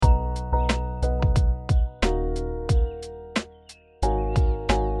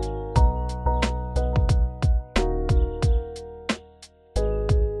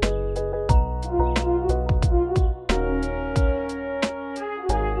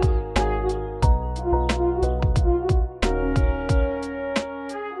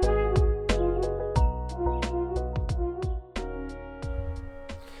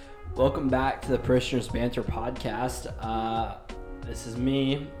welcome back to the Parishioners Banter podcast. This is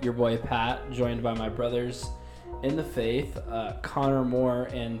me, your boy Pat, joined by my brothers in the faith, Connor Moore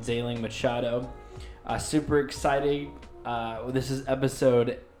and Zayling Machado. Super exciting. This is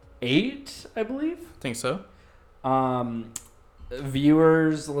episode 8, I believe. Think so.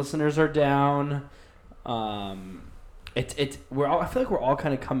 Viewers, listeners are down. I feel like we're all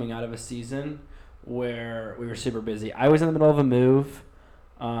kind of coming out of a season where we were super busy. I was in the middle of a move.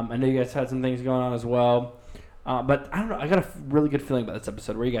 I know you guys had some things going on as well. But I don't know. I got a really good feeling about this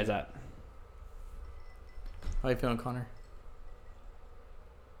episode. Where are you guys at? How you feeling, Connor?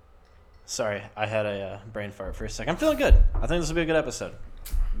 Sorry, I had a brain fart for a second. I'm feeling good. I think this will be a good episode.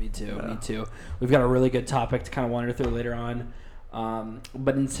 Me too. We've got a really good topic to kind of wander through later on.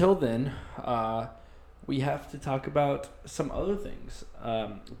 But until then, we have to talk about some other things,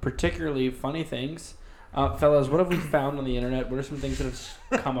 particularly funny things. Fellas, what have we found on the internet? What are some things that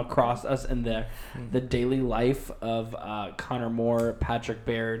have come across us in the daily life of Connor Moore, Patrick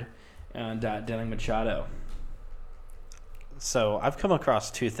Baird, and Zayling Machado? So I've come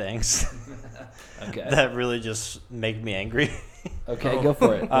across two things Okay. that really just make me angry. Okay, go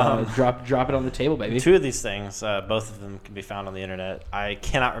for it. Drop it on the table, baby. Two of these things, both of them can be found on the internet. I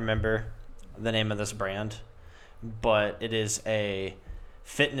cannot remember the name of this brand, but it is a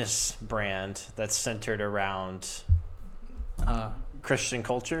fitness brand that's centered around Christian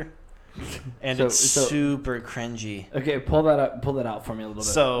culture, and it's super cringy. Okay, pull that out for me a little bit.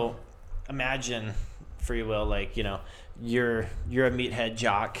 So imagine, for you will, like, you know, you're a meathead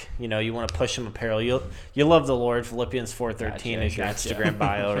jock, you know, you want to push some apparel, you love the Lord. Philippians 4:13 is your Instagram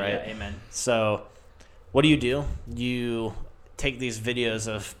bio, right? Yeah, amen. So what do? You take these videos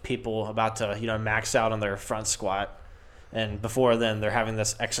of people about to, you know, max out on their front squat, and before then they're having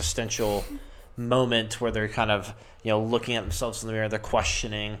this existential moment where they're kind of, you know, looking at themselves in the mirror, they're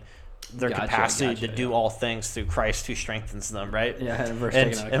questioning their capacity to do all things through Christ who strengthens them, right? Yeah,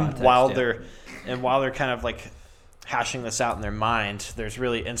 and while they're kind of like hashing this out in their mind, there's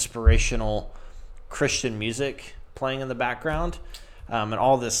really inspirational Christian music playing in the background, and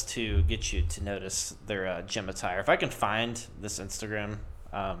all this to get you to notice their gym attire. If I can find this Instagram,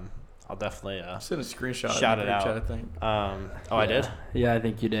 I'll definitely send a screenshot. Shout it out. Chat, I think. I did. Yeah, I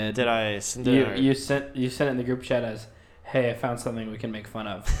think you did. Did I send it? You sent it in the group chat as, "Hey, I found something we can make fun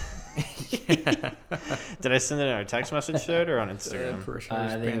of." Did I send it in our text message thread or on Instagram?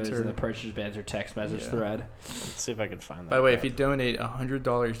 I think it was in the Parishioners Banter text message thread. Let's see if I can find that. By the way, if you donate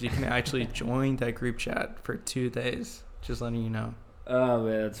 $100, you can actually join that group chat for 2 days. Just letting you know. Oh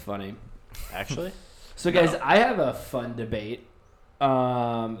man, that's funny. Actually. So guys, I have a fun debate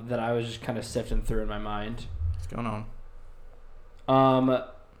that I was just kind of sifting through in my mind. What's going on?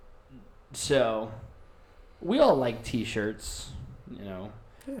 So we all like T-shirts, you know.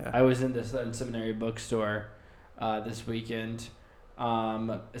 Yeah. I was in this seminary bookstore this weekend.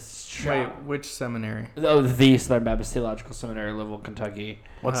 Wait, which seminary? Oh, the Southern Baptist Theological Seminary, Louisville, Kentucky.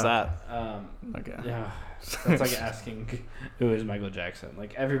 What's that? Okay. Yeah, that's like asking who is Michael Jackson.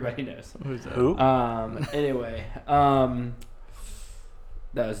 Like everybody knows. Who's that? Who? Anyway,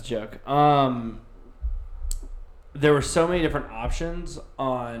 that was a joke. There were so many different options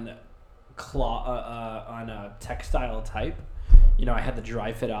on a textile type. You know, I had the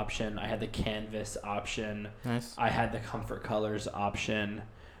dry fit option. I had the canvas option. Nice. I had the comfort colors option.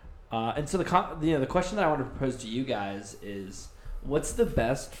 And so the question that I want to propose to you guys is, what's the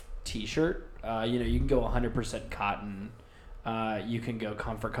best T-shirt? You know, you can go 100% cotton. You can go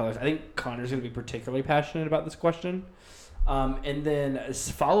comfort colors. I think Connor's going to be particularly passionate about this question. And then a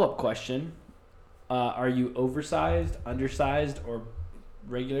follow-up question, are you oversized, undersized, or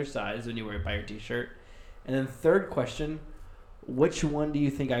regular size when you buy your T-shirt? And then third question, which one do you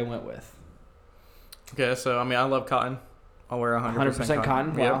think I went with? Okay, so I mean, I love cotton. I'll wear 100%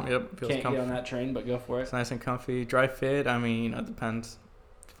 cotton. Wow. Yep. Feels Can't comfy. get on that train, but go for it. It's nice and comfy. Dry fit, I mean, you know, it depends.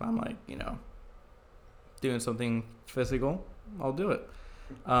 If I'm like, you know, doing something physical, I'll do it.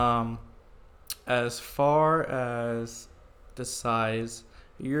 As far as the size,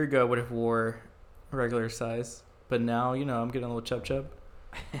 a year ago I would have wore regular size, but now, you know, I'm getting a little chub.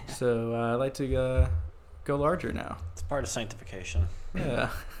 So I like to go larger now. It's part of sanctification. Yeah.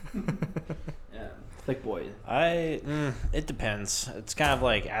 Yeah, thick boy. It depends. It's kind of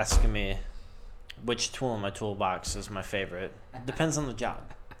like asking me which tool in my toolbox is my favorite. It depends on the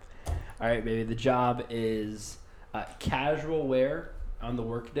job. All right, baby. The job is casual wear on the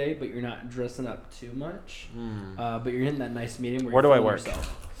work day, but you're not dressing up too much. But you're in that nice meeting where do you're I work?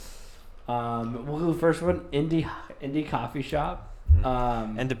 yourself. We'll go first one. Indie coffee shop.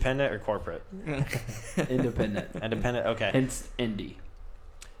 Independent or corporate? Independent. Independent. Okay. Hence indie.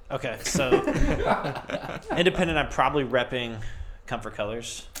 Okay, so independent, I'm probably repping Comfort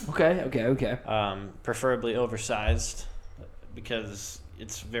Colors. Okay. Preferably oversized because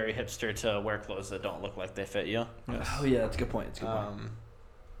it's very hipster to wear clothes that don't look like they fit you. Yes. Oh yeah, that's a good point.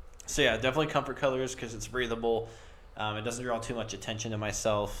 So yeah, definitely Comfort Colors because it's breathable. It doesn't draw too much attention to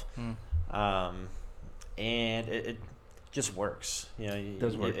myself. And it just works. You know, It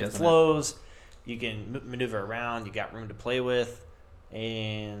does work, it doesn't flows. You can maneuver around. You got room to play with.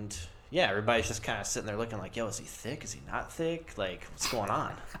 And yeah, everybody's just kind of sitting there looking like, yo, is he thick? Is he not thick? Like, what's going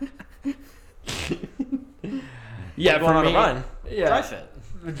on? Yeah, going for on me, a run. Yeah, Dry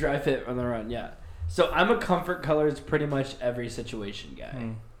fit. Dry fit on the run. Yeah. So I'm a Comfort Colors pretty much every situation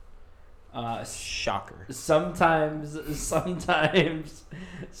guy. Shocker. Sometimes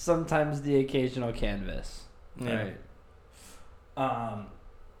the occasional canvas. Yeah. Right.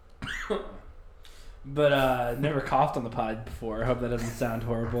 But never coughed on the pod before. I hope that doesn't sound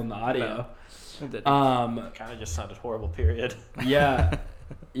horrible in the audio. It Kind of just sounded horrible, period. Yeah.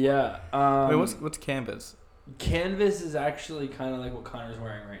 Yeah. Wait, what's canvas? Canvas is actually kind of like what Connor's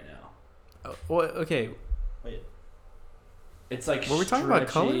wearing right now. Oh, well, okay. Wait. It's like Were we talking about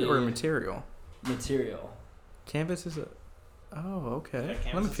color stretchy or material? Material. Canvas is a. Oh, okay. Yeah, Let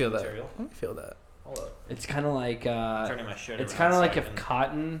canvas me is feel that. material. Let me feel that. Hold up. It's kind of like Turning my shirt it's around kind of so like I if can-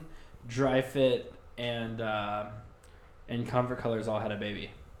 cotton, dry fit, and Comfort Colors all had a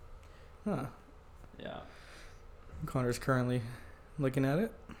baby. Huh. Yeah. Connor's currently looking at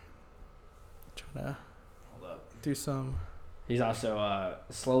it. Trying to Hold up. do some. He's also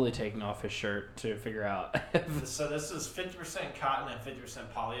slowly taking off his shirt to figure out. So this is 50% cotton and 50%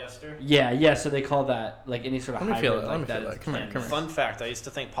 polyester. Yeah. So they call that like any sort of Let me feel hybrid it, like let me that. feel is it. Come here, canvas. come here. Fun fact: I used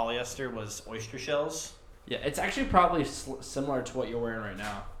to think polyester was oyster shells. Yeah, it's actually probably similar to what you're wearing right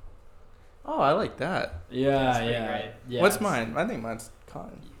now. Oh, I like that. Yeah, That's pretty yeah. great. Yeah, What's it's- mine? I think mine's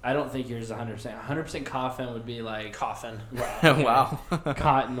cotton. I don't think yours is 100%. 100% coffin would be like Coffin. Wow.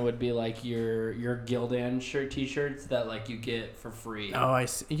 cotton would be like your Gildan t-shirts that like you get for free. Oh, I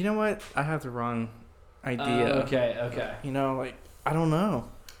see. You know what? I have the wrong idea. Okay. You know, like, I don't know.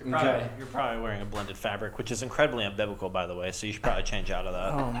 Okay. You're probably wearing a blended fabric, which is incredibly unbiblical, by the way. So you should probably change out of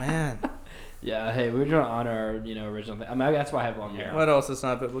that. Oh, man. Yeah, hey, we're trying to honor our, original thing. I mean, that's why I have long hair. What else is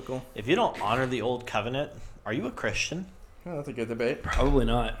not biblical? If you don't honor the old covenant, are you a Christian? Oh, that's a good debate. Probably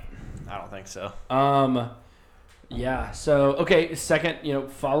not. I don't think so. Yeah. So, okay, second,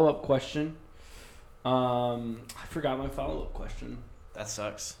 follow-up question. I forgot my follow-up question. That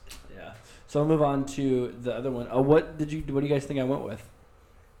sucks. Yeah. So I'll move on to the other one. What do you guys think I went with?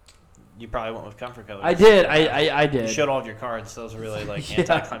 You probably went with Comfort Colors. I did. I did. You showed all of your cards. So that was a really Yeah.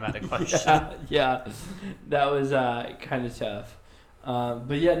 anticlimactic question. Yeah. That was kind of tough.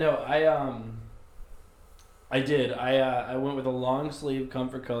 But yeah, no, I did. I went with a long sleeve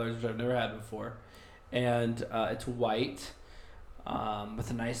Comfort Colors, which I've never had before, and it's white,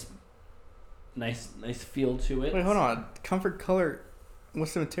 with a nice feel to it. Wait, hold on. Comfort color.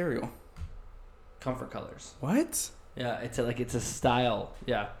 What's the material? Comfort Colors. What? Yeah, it's a style.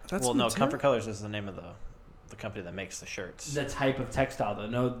 Yeah, That's Well, no, material? Comfort Colors is the name of the company that makes the shirts. the type of textile though.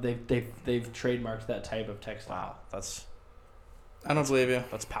 No, they've trademarked that type of textile. Wow, that's I don't believe you.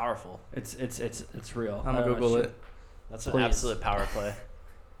 that's powerful. It's real. I'm I going to don't know, Google it's it. That's an Please. absolute power play.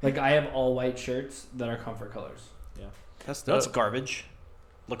 Like I have all white shirts that are Comfort Colors. That's No, it's dope. garbage.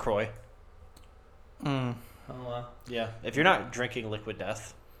 LaCroix. Mm. Oh, Yeah, if you're not drinking Liquid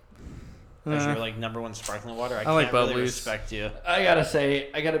Death as your like number one sparkling water, I like can't really Bubblies. respect you. I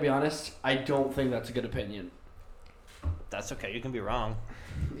gotta be honest. I don't think that's a good opinion. That's okay. You can be wrong.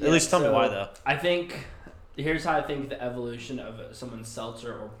 Yeah, At least tell me so why, though. I think here's how I think the evolution of someone's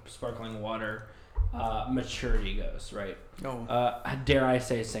seltzer or sparkling water maturity goes. Right? Oh. Dare I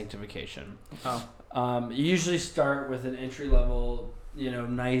say sanctification? Oh. You usually start with an entry level,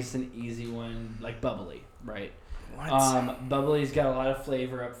 nice and easy one like bubbly, right? What? Bubbly's got a lot of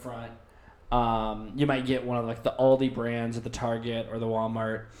flavor up front. You might get one of like the Aldi brands at the Target or the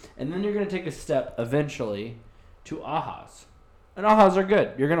Walmart, and then you're gonna take a step eventually to Ahas, and Ahas are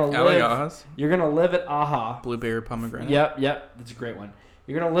good. You're gonna I like live. Ahas. You're gonna live at Aha. Blueberry pomegranate. Yep, that's a great one.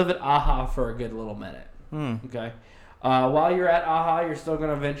 You're gonna live at Aha for a good little minute. Hmm. Okay. While you're at Aha, you're still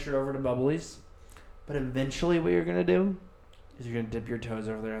gonna venture over to Bubblies, but eventually, what you're gonna do is you're gonna dip your toes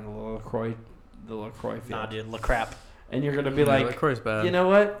over there in the LaCroix field, Nah, dude, LaCrap. and you're gonna be Yeah, like, LaCroix's bad. you know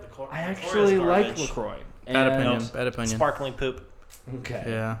what? LaCroix I is actually like garbage. LaCroix. Bad And- opinion. No, Bad opinion. Sparkling poop. Okay.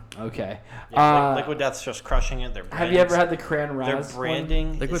 Yeah. Okay. Yeah, Liquid Death's just crushing it. Their Have you ever had the Cran Their Raz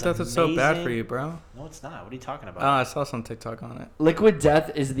branding Liquid is Death is so bad for amazing. you, bro. No, it's not. What are you talking about? I saw some TikTok on it. Liquid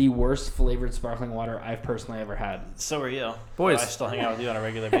Death is the worst flavored sparkling water I've personally ever had. So are you. Boys. I still hang out with you on a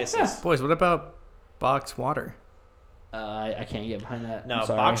regular basis. Boys, what about boxed water? I can't get behind that. No, I'm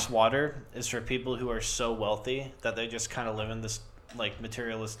sorry. boxed water is for people who are so wealthy that they just kind of live in this like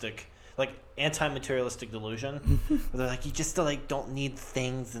materialistic, like anti-materialistic delusion. Where they're like, you just like don't need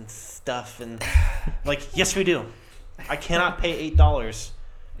things and stuff, and like, yes, we do. I cannot pay $8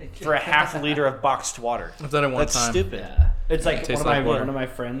 for a half a liter of boxed water. I've done it one That's time. stupid. Yeah. It's like, It tastes one like of water. my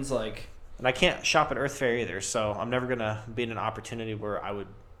friends, like, And I can't shop at Earth Fair either, so I'm never gonna be in an opportunity where I would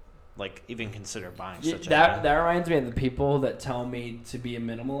like even consider buying such a that reminds me of the people that tell me to be a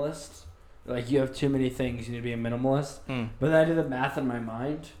minimalist. Like, you have too many things, you need to be a minimalist. But then I do the math in my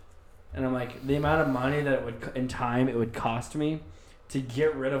mind, and I'm like, the amount of money that it would, in time, it would cost me to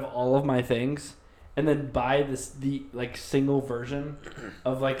get rid of all of my things, and then buy the like single version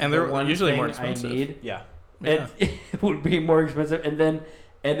of like And the they're one usually thing more I expensive. need. Yeah. Yeah. It would be more expensive, and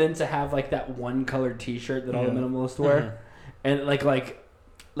then to have like that one colored T-shirt that all the Yeah. minimalists wear, and like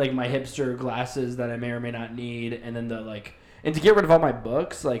my hipster glasses that I may or may not need, and then and to get rid of all my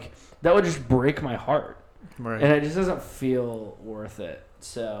books, like that would just break my heart, Right. and it just doesn't feel worth it.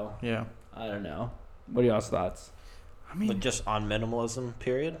 So Yeah. I don't know. What are y'all's thoughts? I mean, But just on minimalism,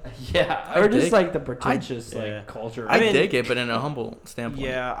 period. Yeah, I or just dig- like the pretentious Yeah. like culture. I mean- dig it, but in a humble standpoint.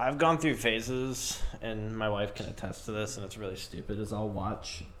 Yeah, I've gone through phases, and my wife can attest to this, and it's really stupid. Is I'll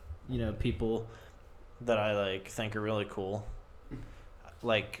watch, people that I like think are really cool,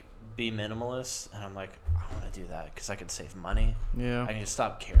 like be minimalist, and I'm like, I want to do that because I could save money. Yeah. I can just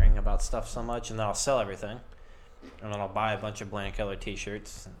stop caring about stuff so much, and then I'll sell everything, and then I'll buy a bunch of bland colored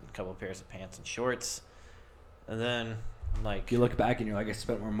T-shirts and a couple of pairs of pants and shorts, and then like you look back and you're like, I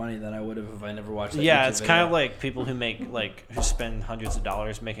spent more money than I would have if I never watched that. yeah, YouTube it's video. kind of like people who spend hundreds of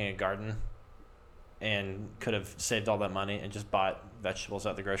dollars making a garden and could have saved all that money and just bought vegetables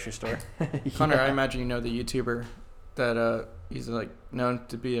at the grocery store. Connor, I imagine you know the YouTuber that he's like known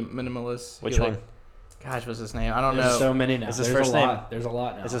to be a minimalist. Which He, one? like, gosh, what's his name? I don't There's know. so many now. Is his There's first a name- lot. There's a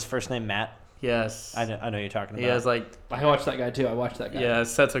lot now. Is his first name Matt? Yes. I know who you're talking about. He has like I watched that guy too. I watched that guy.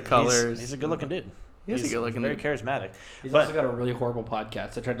 sets of colors. He's a good-looking dude. He is a good-looking very dude. charismatic. He's But- also got a really horrible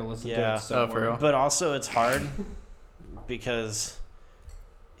podcast. I tried to listen to Yeah. it. It's so Oh, for real? horrible. But also, it's hard because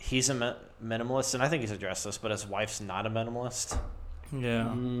he's a minimalist, and I think he's addressed this, but his wife's not a minimalist.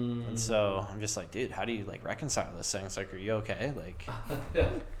 Yeah. And so I'm just like, dude, how do you reconcile this thing? It's like, are you okay? Like,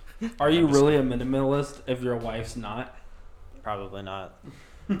 Are you really a minimalist if your wife's not? probably not.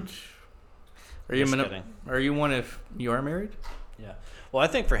 Are you Just minim- kidding. Are you one if you are married? Yeah. Well, I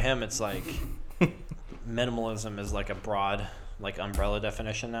think for him, it's like minimalism is like a broad, umbrella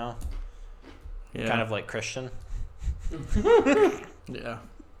definition now. Yeah. Kind of like Christian. Yeah.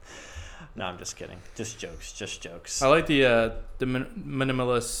 No, I'm just kidding. Just jokes. I like the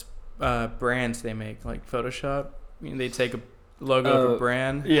minimalist brands they make, like Photoshop. I mean, they take a logo of a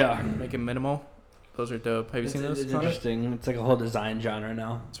brand, Yeah. make it minimal. Those are dope. Have you seen those? It's Connor? interesting. It's like a whole design genre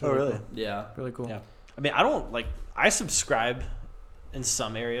now. It's Oh, really? cool. Yeah. Really cool. Yeah. I mean, I don't I subscribe in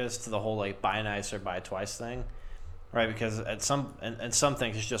some areas to the whole buy nice or buy twice thing, right? Because at some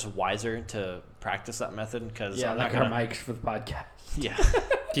things it's just wiser to practice that method because Yeah, I'm like not our gonna. mics for the podcast. Yeah,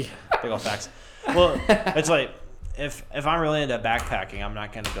 Yeah. big old facts. Well, it's like if I'm really into backpacking, I'm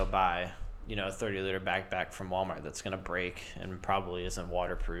not gonna go buy a 30-liter backpack from Walmart that's gonna break and probably isn't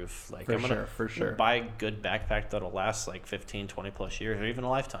waterproof. Like I'm gonna For sure. buy a good backpack that'll last 15, 20 plus years or even a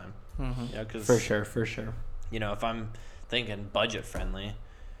lifetime. Mm-hmm. Because For sure. if I'm thinking budget friendly,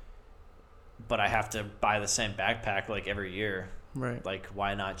 but I have to buy the same backpack every year, Right.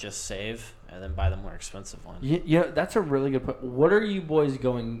 why not just save and then buy the more expensive one? That's a really good point. What are you boys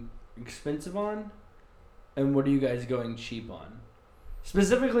going expensive on, and what are you guys going cheap on?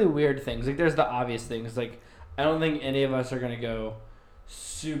 Specifically, weird things. There's the obvious things. I don't think any of us are gonna go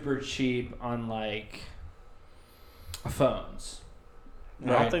super cheap on phones. I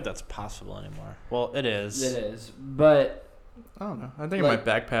don't think that's possible anymore. Well, it is. It is, but I don't know. I think my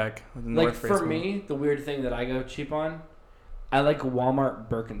backpack with the North Face for one. me, the weird thing that I go cheap on, I like Walmart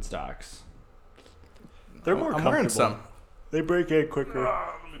Birkenstocks. They're more I'm wearing comfortable. some. They break in quicker.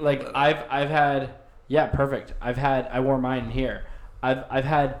 I've had perfect. I wore mine here. I've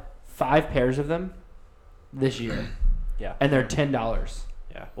had 5 pairs of them this year. Yeah. And they're $10.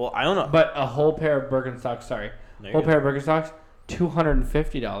 Yeah. Well, I don't know. But a whole pair of Birkenstocks, pair of Birkenstocks,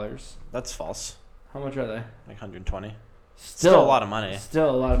 $250. That's false. How much are they? 120. Still a lot of money. Still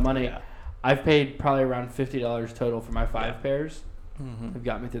a lot of money. Yeah. I've paid probably around $50 total for my 5 pairs. Mm-hmm. They've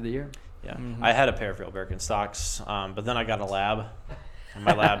got me through the year. Yeah. Mhm. I had a pair of real Birkenstocks, but then I got a lab, and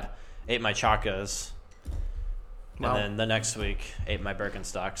my lab ate my chacas And then the next week, ate my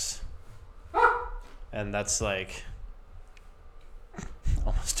Birkenstocks. And that's like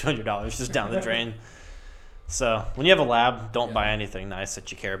almost $200 just down the drain. So when you have a lab, don't buy anything nice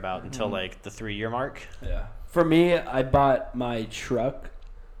that you care about until like the 3-year mark. Yeah. For me, I bought my truck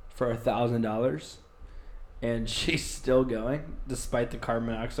for $1,000, and she's still going despite the carbon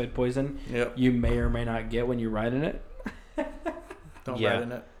monoxide poison you may or may not get when you ride in it. Don't ride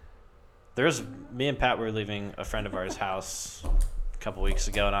in it. Me and Pat were leaving a friend of ours' house a couple weeks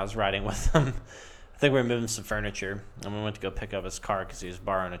ago, and I was riding with him. I think we were moving some furniture, and we went to go pick up his car because he was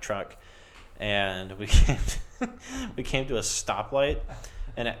borrowing a truck. And we came to a stoplight,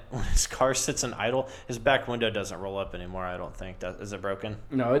 and when his car sits in idle, his back window doesn't roll up anymore. I don't think. Is it broken?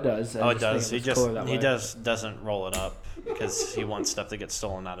 No, it does. It does. He doesn't roll it up because he wants stuff to get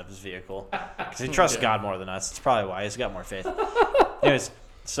stolen out of his vehicle. Because he trusts God more than us. It's probably why he's got more faith. Anyways,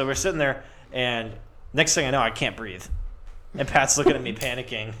 so we're sitting there, and next thing I know, I can't breathe. And Pat's looking at me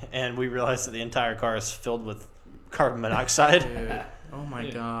panicking, and we realize that the entire car is filled with carbon monoxide. Dude. Oh my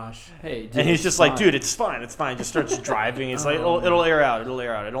gosh. Hey, dude, and he's just like, dude, it's fine. Just starts driving. He's like, it'll air out. It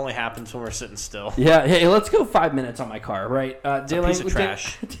only happens when we're sitting still. Yeah. Hey, let's go 5 minutes on my car, right? Dylan, piece of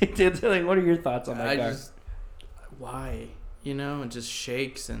trash. Dylan, what are your thoughts on my car? Why? It just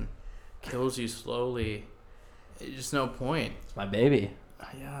shakes and kills you slowly. It's just no point. It's my baby.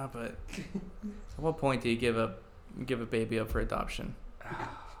 Yeah, but at what point do you give a baby up for adoption?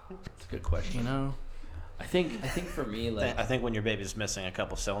 That's a good question. I think for me, like, I think when your baby's missing a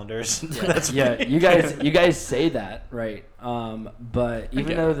couple cylinders. You guys say that, right? But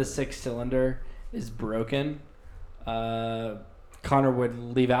even though the 6-cylinder is broken, Connor would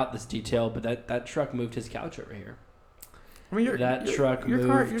leave out this detail, but that truck moved his couch over here. I mean, your truck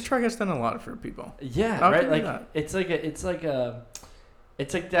has done a lot for people. Yeah, right. Like it's like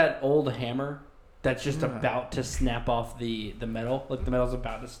that old hammer that's just about to snap off the metal. Like the metal's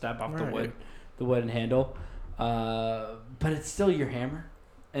about to snap off the wooden handle, but it's still your hammer,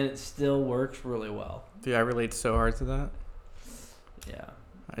 and it still works really well. Dude, I relate so hard to that. Yeah,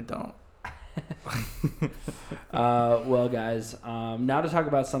 I don't. Well, guys, now to talk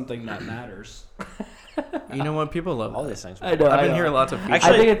about something that matters. You know what? People love all these things. I've been hearing lots of people.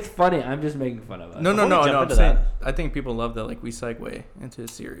 Actually, I think it's funny. I'm just making fun of it. No. I'm saying I think people love that. Like we segue into a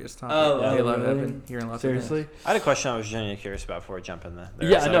serious topic. They love it. I've been hearing lots. Seriously? Of things. I had a question I was genuinely curious about before we jump in there.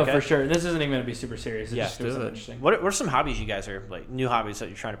 Yeah, no, for sure. This isn't even going to be super serious. It's yeah, just interesting. What are some hobbies you guys are like new hobbies that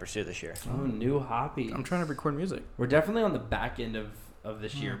you're trying to pursue this year? Oh, new hobbies. I'm trying to record music. We're definitely on the back end of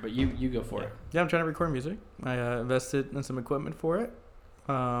this year, but you go for it. Yeah, I'm trying to record music. I invested in some equipment for it.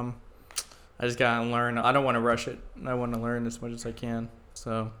 I just gotta learn. I don't want to rush it. I want to learn as much as I can.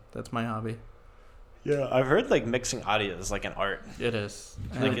 So that's my hobby. Yeah, I've heard like mixing audio is like an art. It is.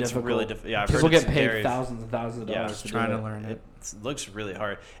 Like it's really difficult. Yeah, people get paid thousands and thousands of dollars trying to learn it. It looks really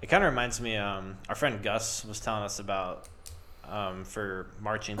hard. It kind of reminds me. Our friend Gus was telling us about for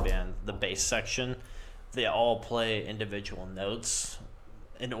marching band, the bass section. They all play individual notes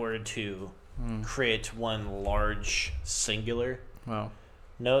in order to create one large singular. Wow.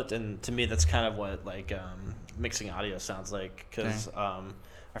 Note, and to me that's kind of what like mixing audio sounds like, because our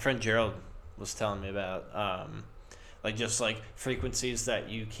friend Gerald was telling me about like just like frequencies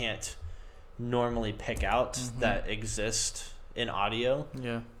that you can't normally pick out that exist in audio,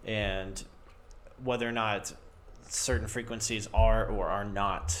 and whether or not certain frequencies are or are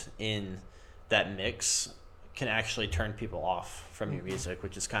not in that mix can actually turn people off from your music,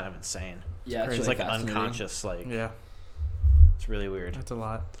 which is kind of insane. Yeah, it's like unconscious, like it's really weird. That's a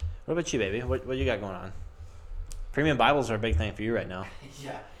lot. What about you, baby? What you got going on? Premium Bibles are a big thing for you right now.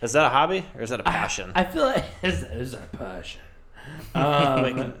 Yeah. Is that a hobby or is that a passion? I feel like it's a passion.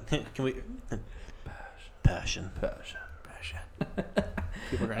 Wait, can we? Passion.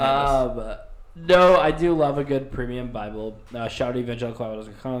 People are gonna hate us. No, I do love a good premium Bible. Shout out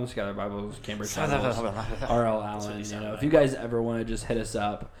evangelicalbibles.com, Skylar Bibles, Cambridge Bibles, R.L. Allen. If you guys ever want to just hit us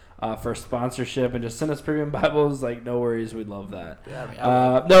up for sponsorship and just send us premium Bibles, like no worries, we'd love that.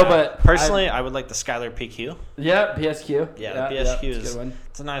 Yeah, but personally, I would like the Skylar PQ. Yeah, PSQ. Yeah, the PSQ is a good one.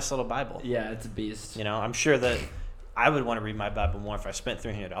 It's a nice little Bible. Yeah, it's a beast. I'm sure that I would want to read my Bible more if I spent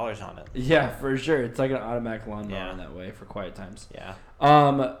 $300 on it. Yeah, for sure. It's like an automatic lawnmower in that way for quiet times. Yeah.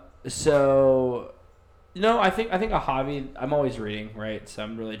 So, I think a hobby. I'm always reading, right? So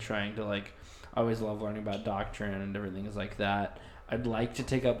I'm really trying to I always love learning about doctrine and different things like that. I'd like to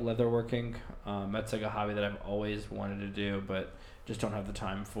take up leatherworking. That's like a hobby that I've always wanted to do, but just don't have the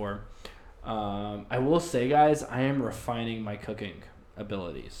time for. I will say, guys, I am refining my cooking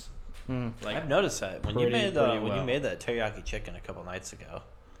abilities. I've noticed that when you made that teriyaki chicken a couple nights ago.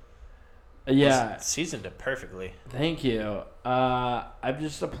 Yeah. Seasoned it perfectly. Thank you. I'm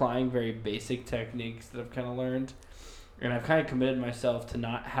just applying very basic techniques that I've kind of learned. And I've kind of committed myself to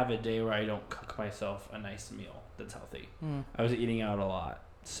not have a day where I don't cook myself a nice meal that's healthy. I was eating out a lot.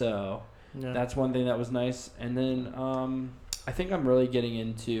 So that's one thing that was nice. And then I think I'm really getting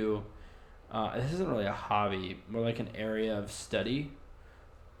into, this isn't really a hobby, more like an area of study.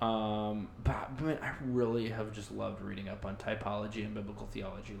 But I really have just loved reading up on typology and biblical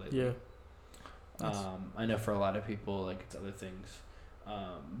theology lately. Yeah. I know for a lot of people, like, it's other things.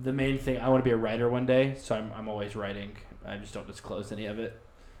 The main thing, I want to be a writer one day, so I'm always writing. I just don't disclose any of it.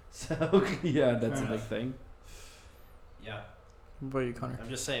 So, yeah, that's a big thing. Yeah. What about you, Connor? I'm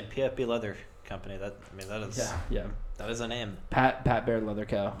just saying, PFB Leather Company. That is Yeah. that is a name. Pat Bear Leather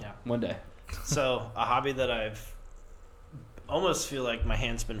Co. Yeah. One day. So a hobby that I've almost feel like my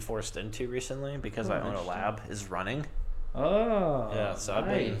hand's been forced into recently because I own a lab is running. Oh. Yeah, so I've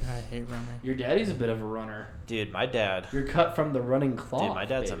been. I hate running. Your daddy's a bit of a runner. Dude, my dad. You're cut from the running cloth. Dude, my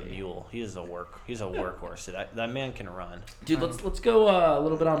dad's baby. a mule. He's a workhorse. Dude, that man can run. Dude, let's go a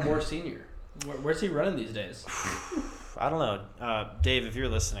little bit on Moore Senior. Where's he running these days? I don't know. Dave, if you're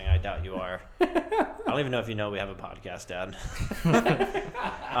listening, I doubt you are. I don't even know if you know we have a podcast, Dad.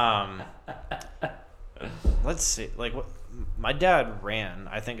 Let's see. Like, what? My dad ran.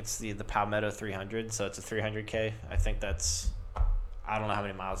 I think it's the Palmetto 300, so it's a 300K. I think that's, I don't know how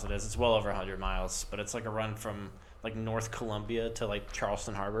many miles it is. It's well over 100 miles, but it's like a run from like North Columbia to like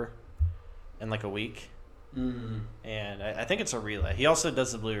Charleston Harbor in like a week. And I think it's a relay. He also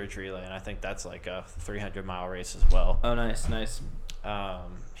does the Blue Ridge Relay, and I think that's like a 300-mile race as well. Oh, nice.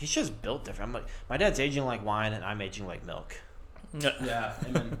 He's just built different. I'm like, my dad's aging like wine, and I'm aging like milk. Yeah,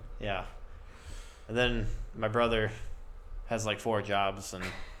 amen. Yeah. And then my brother has like 4 jobs and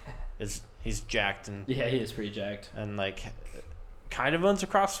he's jacked and Yeah, he is pretty jacked. and like kind of owns a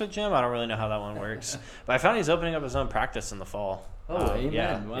CrossFit gym. I don't really know how that one works, but I found he's opening up his own practice in the fall. Oh, amen.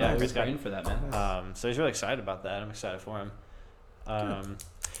 Yeah, Wow, yeah, he's he's got- praying for that, man. So he's really excited about that. I'm excited for him. But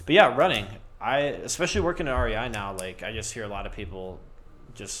yeah, running. Especially working at REI now, like I just hear a lot of people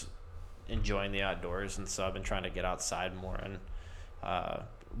just enjoying the outdoors, and so I've been trying to get outside more. And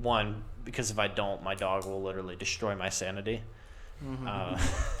one, because if I don't, my dog will literally destroy my sanity.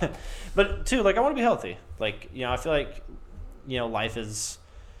 But 2, like I want to be healthy. Like, you know, I feel like, you know, life is,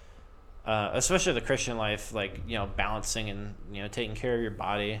 especially the Christian life, like, you know, balancing and, you know, taking care of your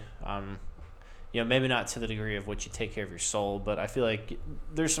body. You know, maybe not to the degree of which you take care of your soul, but I feel like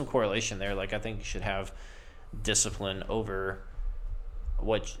there's some correlation there. Like, I think you should have discipline over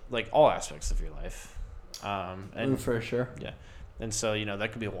like all aspects of your life. And For sure. yeah. And so, you know,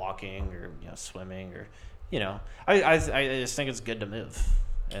 that could be walking or, you know, swimming or, you know, I just think it's good to move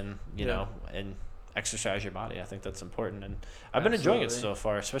and, you know, and exercise your body. I think that's important. And I've been enjoying it so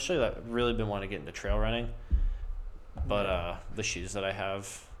far, especially I've really been wanting to get into trail running. But the shoes that I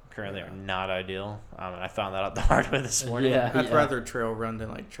have currently are not ideal. And I found that out the hard way this morning. Yeah, I'd rather trail run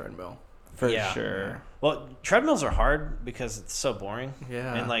than like treadmill. For Yeah. sure. Well, treadmills are hard because it's so boring.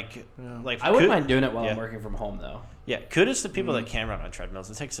 Yeah. And like I wouldn't mind doing it while I'm working from home, though. Yeah, kudos to people that can run on treadmills.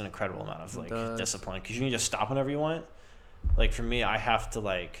 It takes an incredible amount of like does. discipline because you can just stop whenever you want. Like for me, I have to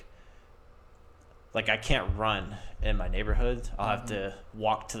like I can't run in my neighborhood. I'll have to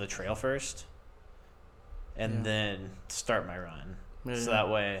walk to the trail first, and then start my run. So that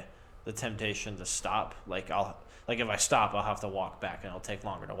way, the temptation to stop, if I stop, I'll have to walk back, and it'll take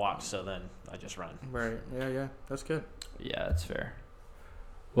longer to walk. So then I just run. Right. Yeah. That's good. Yeah, that's fair.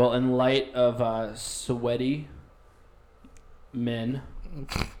 Well, in light of sweaty men,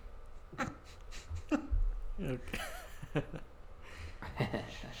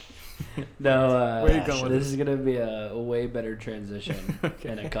 no, Where you going with this is gonna be a way better transition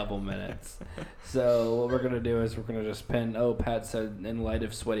in a couple minutes. So what we're gonna do is we're gonna just pin. Oh, Pat said in light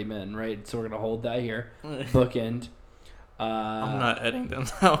of sweaty men, right? So we're gonna hold that here, bookend. I'm not editing them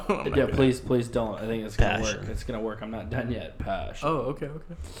out. Yeah, please don't. I think it's gonna Passion. work. It's gonna work. I'm not done yet. Passion. Oh, okay.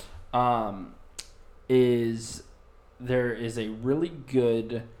 There is a really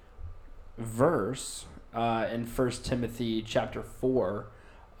good verse in 1 Timothy chapter 4,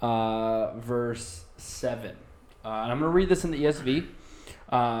 verse 7. And I'm going to read this in the ESV.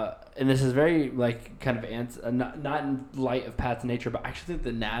 And this is very like kind of not in light of Pat's nature, but I actually think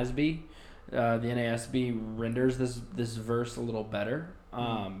the NASB, the NASB renders this verse a little better.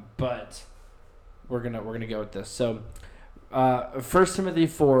 But we're gonna go with this. So 1 Timothy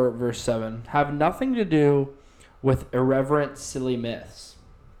 4, verse 7, have nothing to do with irreverent, silly myths.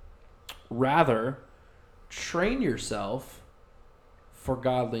 Rather, train yourself for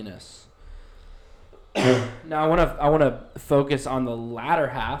godliness. Now, I want to focus on the latter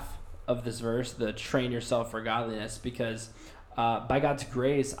half of this verse, the train yourself for godliness, because by God's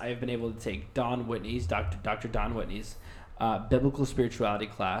grace, I have been able to take Dr. Don Whitney's biblical spirituality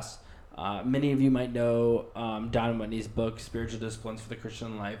class. Many of you might know Don Whitney's book, Spiritual Disciplines for the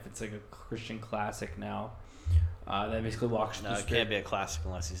Christian Life. It's like a Christian classic now. That basically walks through. No, it can't be a classic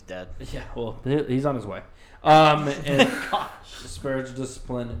unless he's dead. Yeah, well, he's on his way. And Spiritual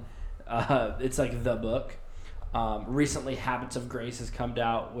Discipline, it's like the book. Recently, Habits of Grace has come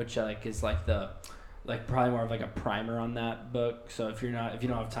out, which is probably more of like a primer on that book. So if you don't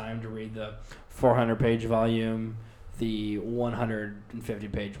have time to read the 400-page volume, the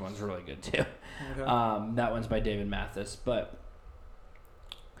 150-page one's really good too. Okay. That one's by David Mathis. But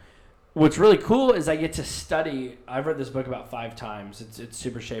what's really cool is I get to study. I've read this book about 5 times. It's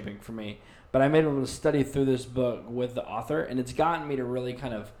super shaping for me. But I'm able to study through this book with the author, and it's gotten me to really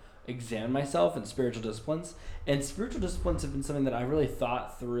kind of examine myself in spiritual disciplines. And spiritual disciplines have been something that I really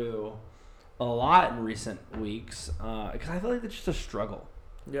thought through a lot in recent weeks, because I feel like it's just a struggle.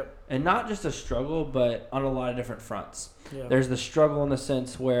 Yep. And not just a struggle, but on a lot of different fronts. Yeah. There's the struggle in the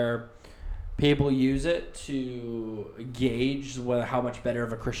sense where people use it to gauge how much better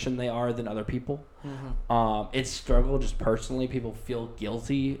of a Christian they are than other people. Mm-hmm. It's struggle just personally. People feel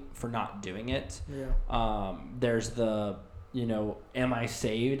guilty for not doing it. Yeah. There's the, am I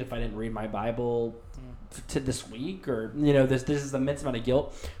saved if I didn't read my Bible to this week? Or, this is the immense amount of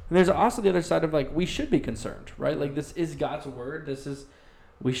guilt. And there's also the other side of we should be concerned, right? Like, this is God's word.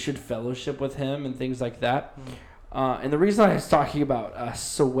 We should fellowship with him and things like that. And the reason I was talking about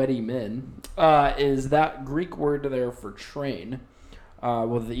sweaty men is that Greek word there for train. The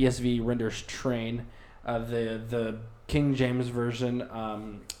ESV renders train. The King James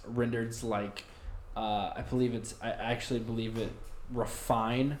version renders I actually believe it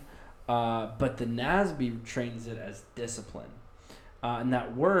refine. But the NASB trains it as discipline. And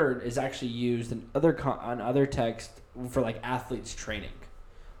that word is actually used in other texts for athletes training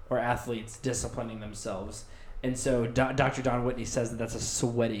or athletes disciplining themselves. And so Dr. Don Whitney says that that's a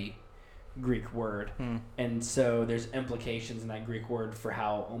sweaty Greek word. And so there's implications in that Greek word for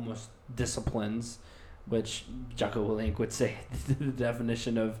how almost disciplines, which Jocko Willink would say the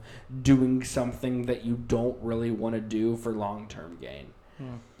definition of doing something that you don't really want to do for long-term gain.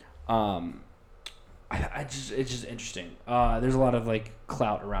 It's just interesting. There's a lot of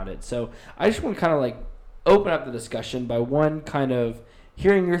clout around it. So I just want to kind of open up the discussion by one kind of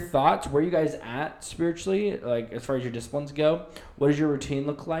hearing your thoughts. Where are you guys at spiritually, as far as your disciplines go? What does your routine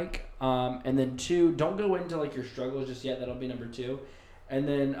look like? And then 2, don't go into your struggles just yet. That'll be number 2. And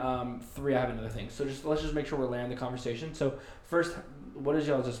then 3, I have another thing. So let's just make sure we're layering the conversation. So first, what does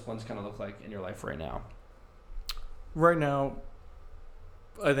y'all's disciplines kind of look like in your life right now? Right now,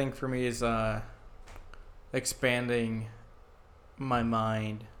 I think for me is expanding my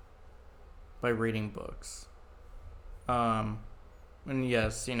mind by reading books. And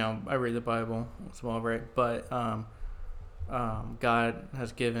yes, I read the Bible as well, right? But God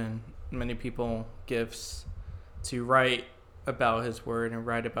has given many people gifts to write about his word and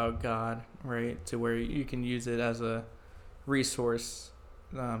write about God, right? To where you can use it as a resource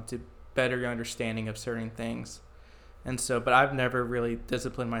to better your understanding of certain things. And so, but I've never really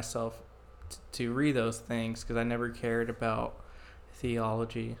disciplined myself to read those things because I never cared about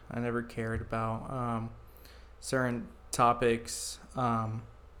theology. I never cared about certain topics, and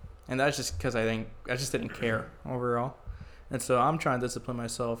that's just because I just didn't care overall. And so I'm trying to discipline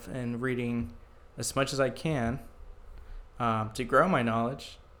myself in reading as much as I can to grow my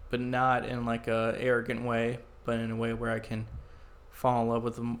knowledge, but not in a arrogant way, but in a way where I can fall in love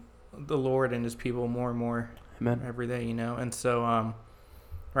with the Lord and his people more and more. Amen. Every day, And so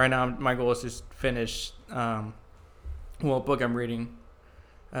right now my goal is to finish a book I'm reading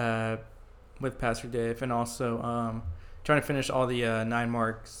with Pastor Dave, and also trying to finish all the 9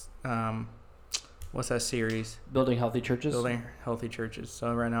 marks. What's that series? Building Healthy Churches. Building Healthy Churches.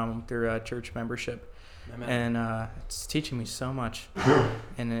 So right now I'm through church membership. Amen. And it's teaching me so much.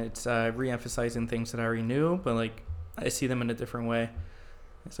 And it's re-emphasizing things that I already knew, but I see them in a different way.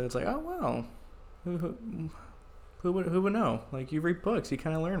 So it's oh wow, who would know? You read books, you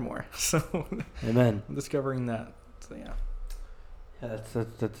kind of learn more. So Amen. I'm discovering that. So yeah. Yeah,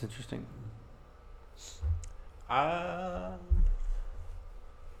 that's interesting. I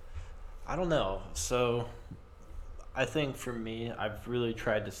don't know. So I think for me, I've really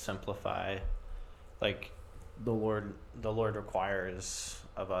tried to simplify, the Lord requires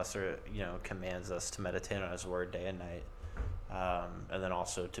of us, or commands us to meditate on his word day and night, and then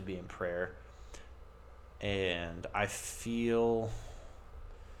also to be in prayer. And I feel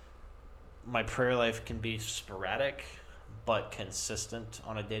my prayer life can be sporadic, but consistent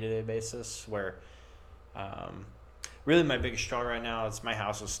on a day-to-day basis. Where really my biggest struggle right now is my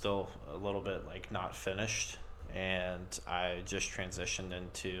house is still a little bit like not finished, and I just transitioned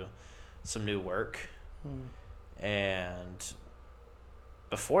into some new work. And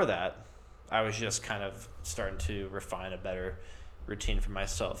before that, I was just kind of starting to refine a better routine for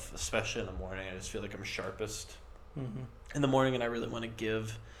myself, especially in the morning. I just feel like I'm sharpest in the morning, and I really want to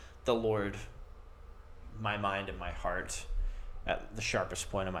give the Lord my mind and my heart at the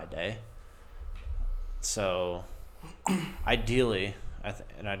sharpest point of my day. So ideally,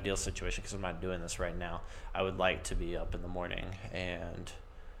 an ideal situation, because I'm not doing this right now, I would like to be up in the morning and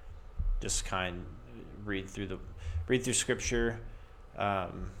just read through scripture,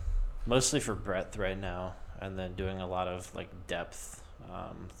 mostly for breadth right now, and then doing a lot of like depth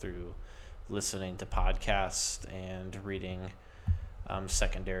through listening to podcasts and reading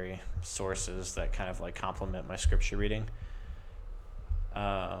secondary sources that kind of like complement my scripture reading.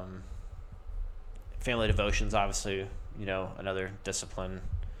 Family devotions, obviously, another discipline.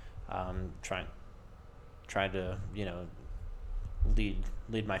 Trying to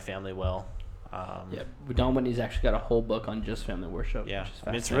lead my family well. Don Whitney's actually got a whole book on just family worship. Yeah, which is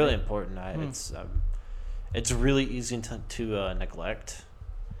I mean, it's really important. It's really easy to neglect,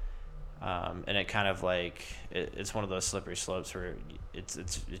 and it kind of like it's one of those slippery slopes where it's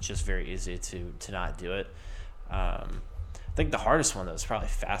just very easy to not do it. I think the hardest one though is probably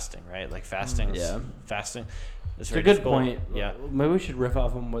fasting, right? Like fasting. Fasting. It's a good point. Yeah, maybe we should riff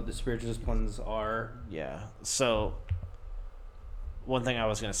off on what the spiritual disciplines are. Yeah. So one thing I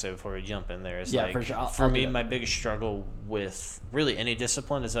was going to say before we jump in there is for sure. For me, my biggest struggle with really any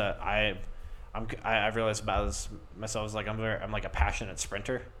discipline is that I've realized about this myself is like I'm like a passionate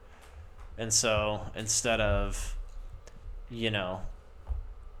sprinter, and so instead of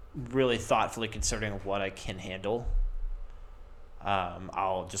really thoughtfully considering what I can handle,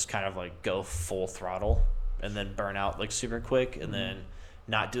 I'll just kind of like go full throttle and then burn out like super quick, and then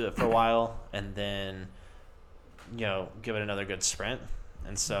not do it for a while, and then give it another good sprint.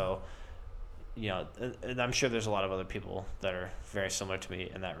 And so and I'm sure there's a lot of other people that are very similar to me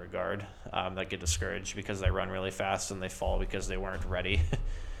in that regard, that get discouraged because they run really fast and they fall because they weren't ready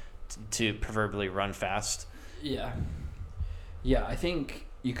to proverbially run fast. Yeah, I think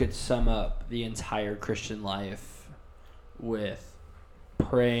you could sum up the entire Christian life with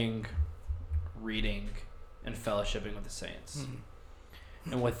praying, reading, and fellowshipping with the saints.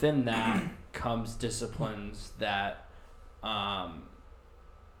 And within that comes disciplines that John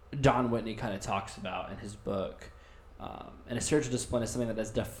Whitney kind of talks about in his book. And a spiritual discipline is something that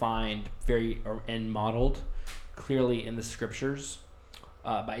is defined and modeled clearly in the scriptures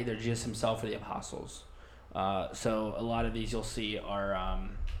by either Jesus himself or the apostles. So a lot of these you'll see are,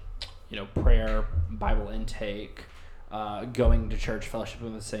 prayer, Bible intake, going to church, fellowship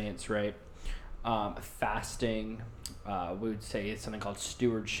with the saints, right? Fasting, we would say it's something called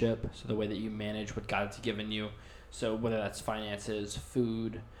stewardship. So the way that you manage what God's given you. So whether that's finances,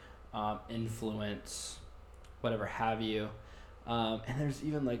 food, influence, whatever have you. And there's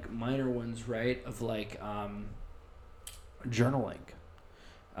even like minor ones, right? Of like journaling.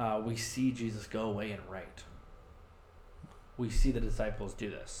 We see Jesus go away and write. We see the disciples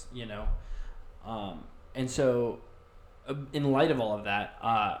do this, and so in light of all of that,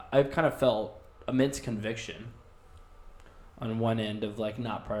 I've kind of felt immense conviction on one end of like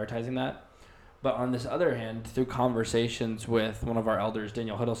not prioritizing that, but on this other hand, through conversations with one of our elders,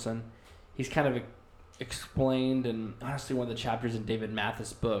 Daniel Huddleston, he's kind of explained, and honestly one of the chapters in David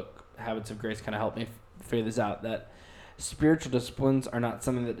Mathis' book Habits of Grace kind of helped me figure this out, that spiritual disciplines are not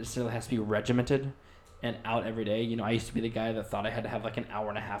something that necessarily has to be regimented and out every day. I used to be the guy that thought I had to have like an hour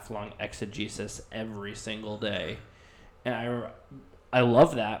and a half long exegesis every single day, and I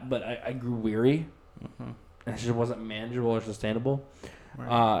love that, but I grew weary. And it just wasn't manageable or sustainable.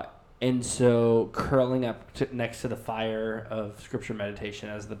 Right. And so curling up next to the fire of scripture meditation,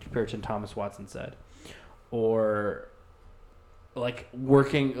 as the Puritan Thomas Watson said, or like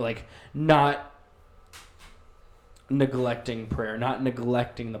working, like not neglecting prayer, not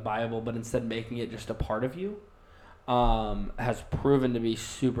neglecting the Bible, but instead making it just a part of you, has proven to be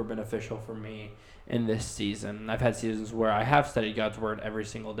super beneficial for me in this season. I've had seasons where I have studied God's word every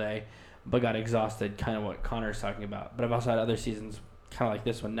single day, but got exhausted, kind of what Connor's talking about. But I've also had other seasons, kind of like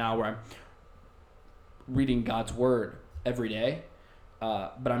this one now, where I'm reading God's word every day,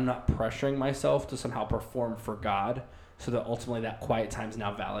 but I'm not pressuring myself to somehow perform for God, so that ultimately that quiet time is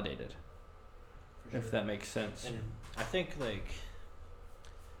now validated. Sure. If that makes sense. And I think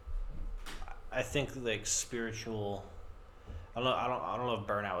spiritual. I don't know if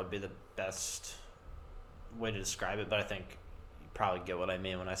burnout would be the best way to describe it, but I think you probably get what I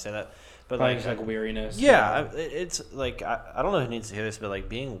mean when I say that. But Probably like, just like weariness. yeah, it's like I don't know who needs to hear this, but like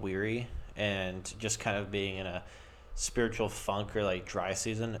being weary and just kind of being in a spiritual funk or like dry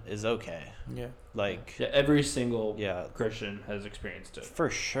season is okay. Yeah. Like Yeah, every single yeah, Christian has experienced it. for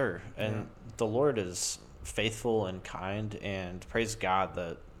sure. And the Lord is faithful and kind, and praise God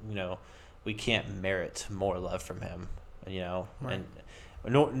that, we can't merit more love from him, Right. and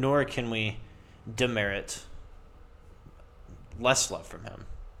nor can we demerit less love from him.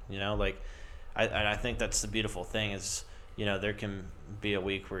 Like I think that's the beautiful thing is, there can be a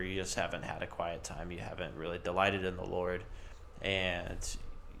week where you just haven't had a quiet time. You haven't really delighted in the Lord, and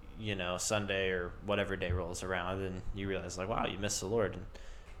Sunday or whatever day rolls around and you realize like, wow, you missed the Lord, and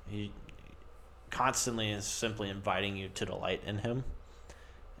he constantly is simply inviting you to delight in him.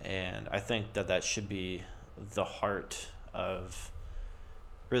 And I think that should be the heart of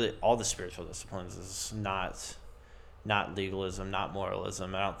really all the spiritual disciplines, is not legalism, not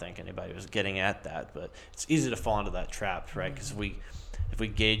moralism. I don't think anybody was getting at that, but it's easy to fall into that trap, right? Because if we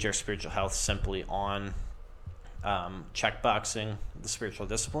gauge our spiritual health simply on checkboxing the spiritual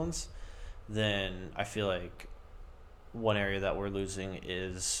disciplines, then I feel like one area that we're losing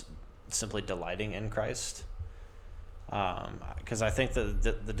is simply delighting in Christ. Because I think that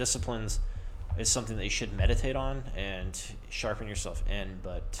the disciplines is something that you should meditate on and sharpen yourself in,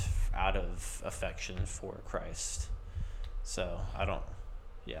 but out of affection for Christ. So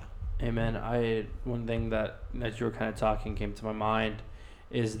Amen. One thing that as you were kind of talking came to my mind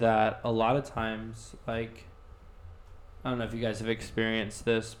is that a lot of times, like, I don't know if you guys have experienced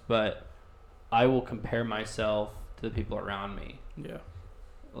this, but I will compare myself to the people around me. Yeah.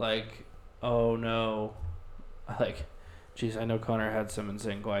 Like, oh no, like, geez, I know Connor had some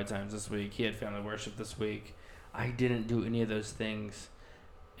insane quiet times this week. He had family worship this week. I didn't do any of those things.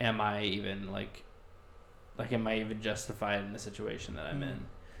 Am I even am I even justified in the situation that I'm in?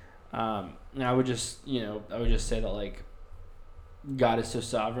 And I would just say that like God is so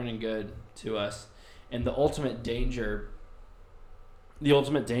sovereign and good to us, and the ultimate danger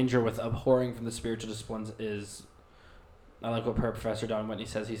with abhorring from the spiritual disciplines is, I like what Professor Don Whitney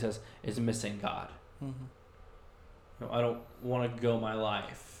says. He says is missing God. Mm-hmm. I don't want to go my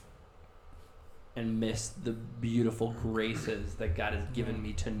life and miss the beautiful graces that God has given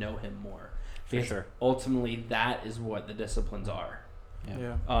me to know Him more. Because sure. Ultimately, that is what the disciplines are.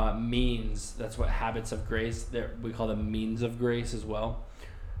 Yeah. Means, that's what habits of grace, we call them means of grace as well.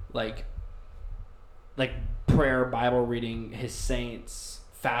 Like prayer, Bible reading, His saints,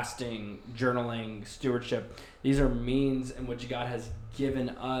 fasting, journaling, stewardship. These are means in which God has given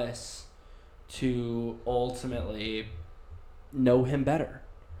us to ultimately know Him better.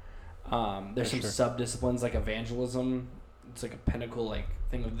 There's some sub-disciplines like evangelism. It's like a pinnacle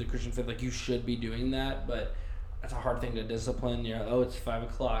thing of the Christian faith. Like, you should be doing that, but that's a hard thing to discipline. It's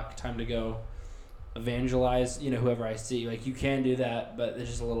 5:00, time to go evangelize, whoever I see. Like, you can do that, but it's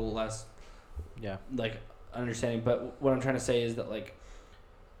just a little less understanding. But what I'm trying to say is that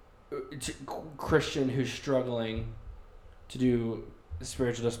Christian who's struggling to do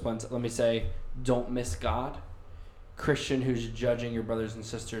spiritual disciplines, let me say, don't miss God. Christian who's judging your brothers and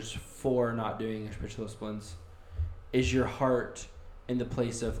sisters for not doing your spiritual disciplines, is your heart in the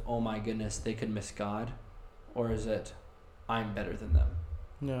place of, oh my goodness, they could miss God? Or is it, I'm better than them?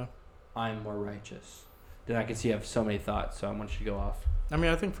 Yeah. I'm more righteous? Then I can see you have so many thoughts, so I want you to go off. I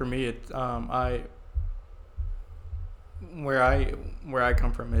mean, I think for me, it where I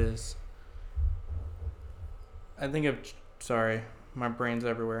come from is, I think of, sorry, my brain's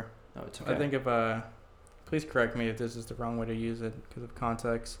everywhere. No, it's okay. I think of, please correct me if this is the wrong way to use it because of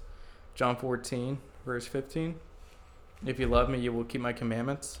context. John 14, verse 15. If you love me, you will keep my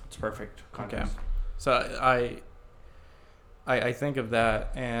commandments. It's perfect. Context. Okay. So I think of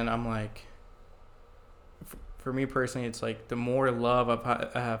that, and I'm like, for me personally, it's like the more love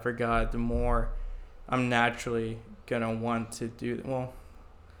I have for God, the more I'm naturally gonna want to do. Well,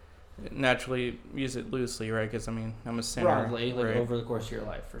 naturally use it loosely, right? Because I'm a sinner. Broadly, right? Over the course of your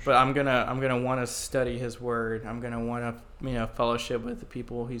life, for sure. But I'm gonna want to study His Word. I'm gonna want to fellowship with the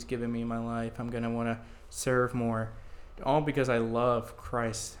people He's given me in my life. I'm gonna want to serve more, all because I love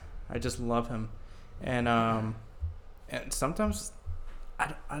Christ. I just love Him. And sometimes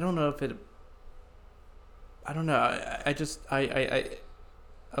I don't know if it. I don't know.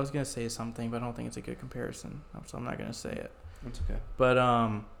 I was gonna say something, but I don't think it's a good comparison, so I'm not gonna say it. That's okay. But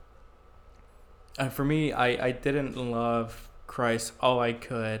for me, I didn't love Christ all I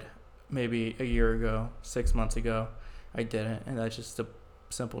could. Maybe a year ago, 6 months ago, I didn't, and that's just the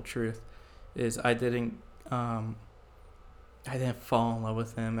simple truth. Is I didn't I didn't fall in love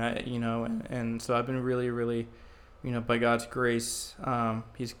with him, and so I've been really, really, by God's grace,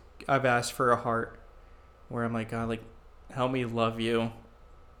 I've asked for a heart where I'm like, God, like, help me love you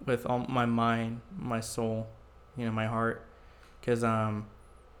with all my mind, my soul, my heart, because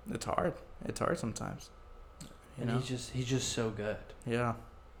it's hard. It's hard sometimes. And he's just so good. Yeah.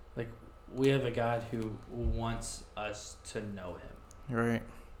 Like, we have a God who wants us to know him. Right.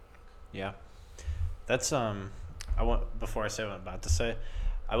 Yeah. That's before I say what I'm about to say,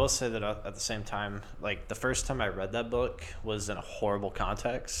 I will say that at the same time, like, the first time I read that book was in a horrible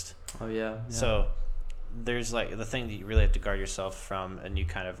context. Oh yeah. So there's like the thing that you really have to guard yourself from, and you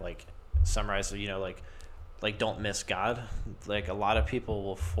kind of like summarize, like don't miss God. Like, a lot of people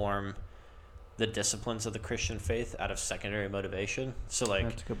will form the disciplines of the Christian faith out of secondary motivation. So, like,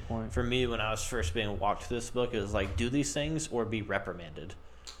 that's a good point. For me, when I was first being walked through this book, it was like, do these things or be reprimanded.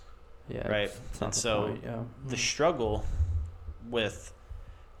 Yeah. Right. And so the struggle with,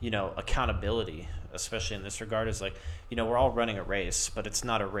 accountability, especially in this regard, is like, we're all running a race, but it's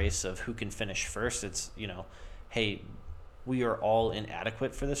not a race of who can finish first. It's, hey, we are all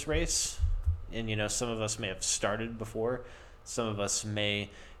inadequate for this race. And, some of us may have started before. Some of us may,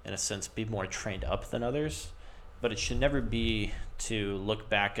 in a sense, be more trained up than others. But it should never be to look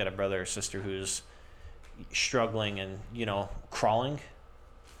back at a brother or sister who's struggling and, crawling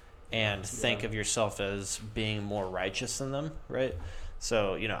and think of yourself as being more righteous than them, right?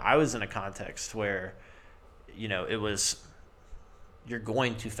 So, I was in a context where, it was, you're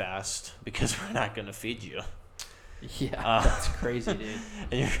going too fast because we're not going to feed you. Yeah, that's crazy, dude.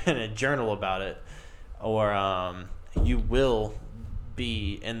 And you're going to journal about it. Or you will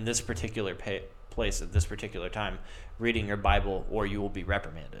be in this particular place at this particular time reading your Bible, or you will be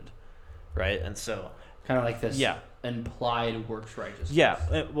reprimanded, right? And so... kind of like this implied works righteousness.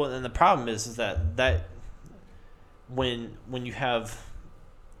 Yeah. Well, and the problem is that when you have...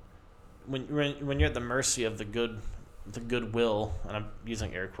 When you're at the mercy of the goodwill, and I'm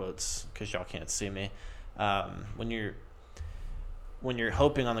using air quotes because y'all can't see me, when you're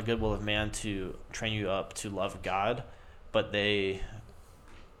hoping on the goodwill of man to train you up to love God, but they're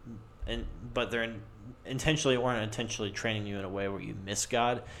intentionally or unintentionally training you in a way where you miss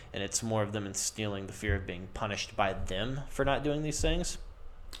God, and it's more of them instilling the fear of being punished by them for not doing these things.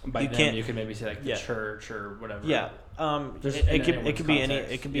 By them, you could maybe say like the church or whatever. Yeah. It could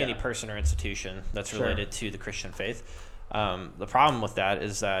be any person or institution that's related to the Christian faith. The problem with that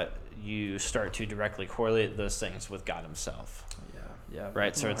is that you start to directly correlate those things with God himself. Yeah.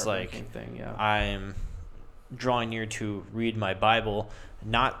 Right. So it's like, I'm drawing near to read my Bible,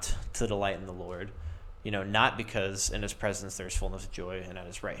 not to delight in the Lord, not because in his presence there's fullness of joy and at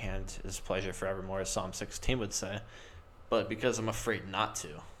his right hand is pleasure forevermore, as Psalm 16 would say, but because I'm afraid not to.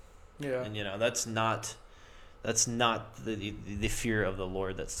 Yeah. And that's not the fear of the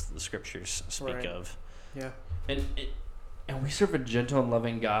Lord that the scriptures speak of. Yeah. And we serve a gentle and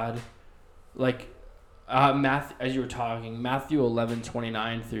loving God. Like, as you were talking, Matthew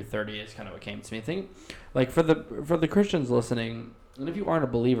 11:29 through 30 is kind of what came to me. I think, like, for the Christians listening, and if you aren't a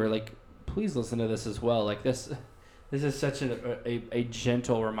believer, like, please listen to this as well. Like, this is such a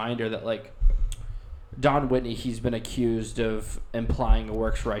gentle reminder that, like, Don Whitney, he's been accused of implying a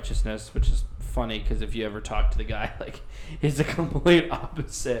works righteousness, which is funny because if you ever talk to the guy, like, he's the complete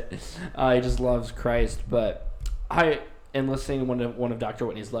opposite. He just loves Christ. But in listening to one of Dr.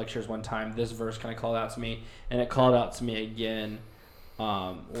 Whitney's lectures one time, this verse kind of called out to me, and it called out to me again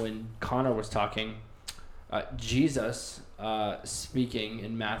when Connor was talking. Jesus, speaking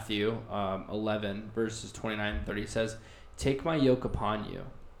in Matthew 11, verses 29 and 30, says, "Take my yoke upon you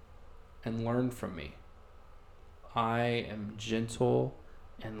and learn from me. I am gentle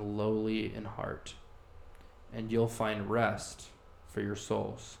and lowly in heart, and you'll find rest for your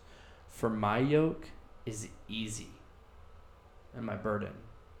souls. For my yoke is easy, and my burden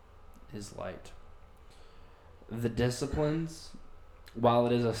is light." The disciplines, while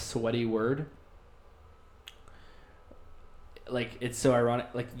it is a sweaty word, like, it's so ironic.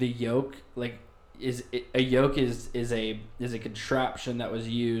 Like, the yoke, like, a yoke is a contraption that was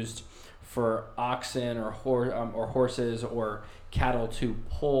used for oxen or horses or cattle to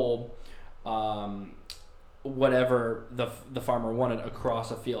pull whatever the farmer wanted across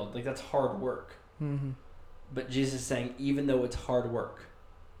a field. Like, that's hard work. Mm-hmm. But Jesus is saying, even though it's hard work,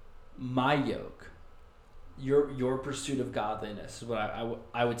 my yoke, your pursuit of godliness is what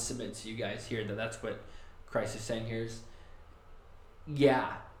I would submit to you guys here, that's what Christ is saying here is,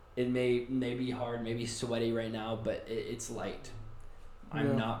 it may be hard, maybe sweaty right now, but it's light.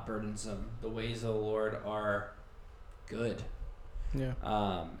 I'm not burdensome. The ways of the Lord are good.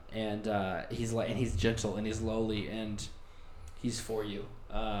 Yeah. And he's gentle and he's lowly, and He's for you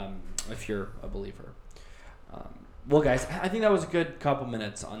if you're a believer. Well, guys, I think that was a good couple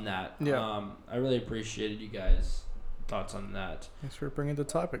minutes on that. Yeah. I really appreciated you guys' thoughts on that. Thanks for bringing the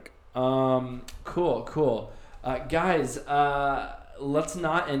topic. Cool. Guys, let's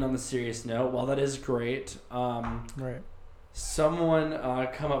not end on the serious note. While that is great, Right. someone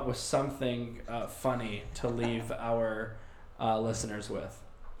come up with something funny to leave our listeners with.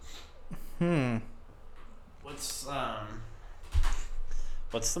 What's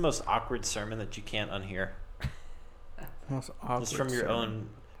the most awkward sermon that you can't unhear? Most awkward Just from your sermon.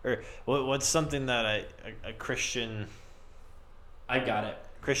 own, or what's something that a Christian I got it.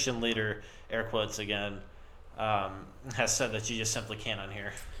 Christian leader, air quotes again, has said that you just simply can't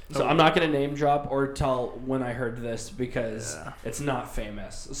unhear. So I'm not going to name drop or tell when I heard this because Yeah. it's not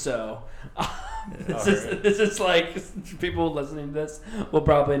famous. So this Alright. is like people listening to this will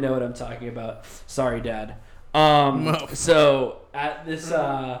probably know what I'm talking about. Sorry, Dad. No. So at this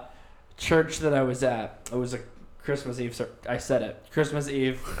church that I was at, it was a Christmas Eve. I said it, Christmas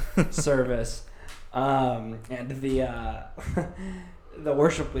Eve service, and the the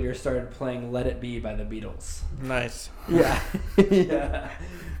worship leader started playing "Let It Be" by the Beatles. Nice. Yeah, yeah.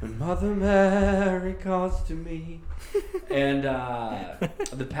 Mother Mary calls to me, and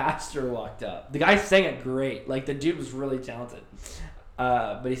the pastor walked up. The guy sang it great. Like the dude was really talented.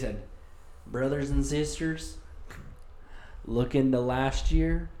 But he said, "Brothers and sisters, look into last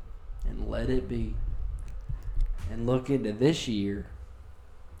year and let it be, and look into this year,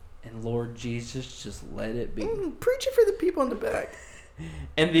 and Lord Jesus, just let it be." Preaching for the people in the back.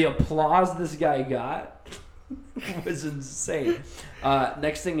 And the applause this guy got was insane.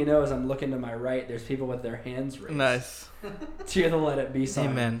 Next thing you know, as I'm looking to my right, there's people with their hands raised. Nice. To the "Let It Be" song.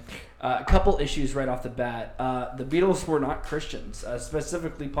 Amen. A couple issues right off the bat. The Beatles were not Christians,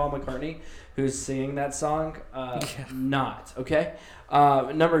 specifically Paul McCartney, who's singing that song. Not, okay?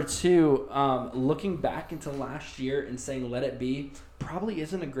 Number two, looking back into last year and saying "Let It Be" probably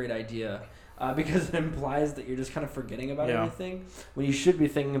isn't a great idea. Because it implies that you're just kind of forgetting about everything when you should be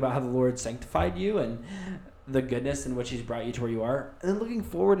thinking about how the Lord sanctified you and the goodness in which He's brought you to where you are. And then looking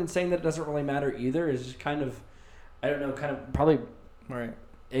forward and saying that it doesn't really matter either is just kind of, I don't know, kind of probably Right.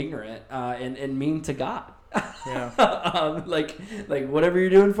 ignorant and mean to God. Yeah. Like whatever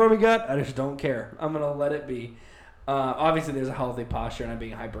you're doing for me, God, I just don't care. I'm going to let it be. Obviously, there's a healthy posture and I'm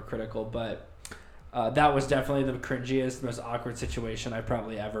being hypercritical, but that was definitely the cringiest, most awkward situation I've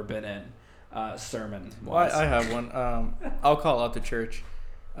probably ever been in. Sermon. Well, I have one. I'll call out the church.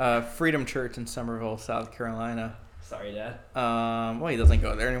 Freedom Church in Somerville, South Carolina. Sorry, Dad. Well, he doesn't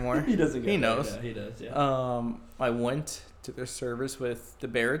go there anymore. He doesn't. He knows. Yeah, he does. Yeah. I went to their service with the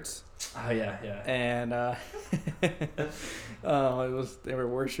Bairds, Oh yeah, yeah. and they were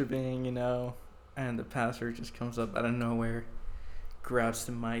worshiping, and the pastor just comes up out of nowhere, grabs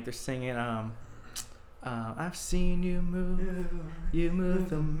the mic. They're singing, I've seen you move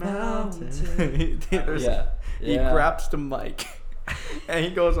the mountain. He grabs the mic, and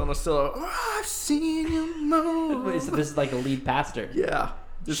he goes on a solo. Oh, I've seen you move. So this is like a lead pastor. Yeah.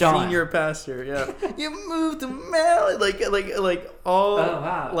 The Sean. senior pastor, yeah. You moved the mountain, like all, Oh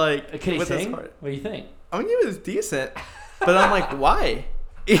wow. like. Can he with his sing? heart. What do you think? I mean, he was decent, but I'm like, why?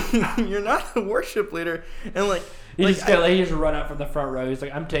 You're not a worship leader, and like. He just run out from the front row. He's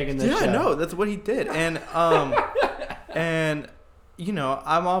like, I'm taking this. Yeah, show. no, that's what he did, and and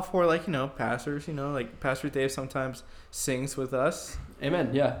I'm all for pastors. Like Pastor Dave sometimes sings with us. Amen.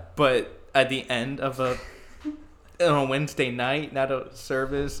 Yeah. But at the end of on a Wednesday night, not a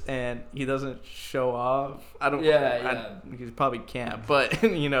service, and he doesn't show off. I don't. Yeah. He probably can't, but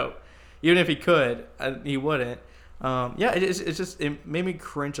even if he could, he wouldn't. It made me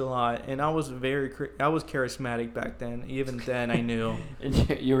cringe a lot, and I was charismatic back then. Even then, I knew. And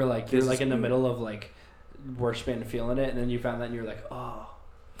you were like, you're This like is in the weird. middle of like worshiping and feeling it, and then you found that, and you were like, oh,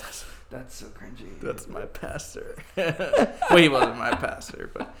 that's so cringy. That's my pastor. Well, he wasn't my pastor,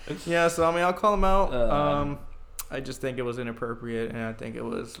 but yeah. So I mean, I'll call him out. I just think it was inappropriate, and I think it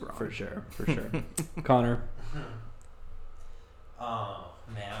was wrong. For sure. Connor. Oh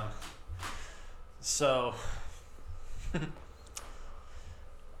man. So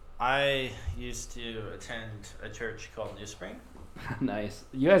I used to attend a church called New Spring. Nice.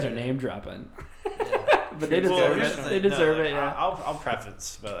 You guys are name dropping. Yeah. But they deserve here's it. the They thing. deserve No, it, yeah. I'll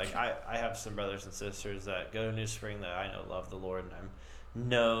preface, but like I have some brothers and sisters that go to New Spring that I know love the Lord, and I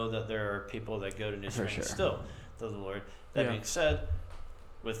know that there are people that go to New For Spring sure. and still love the Lord. That Yeah. being said,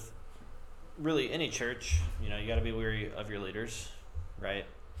 with really any church, you got to be wary of your leaders, right?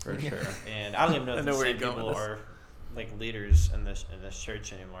 For sure. And I don't even know I if know the where same you're going people with this. are like leaders in this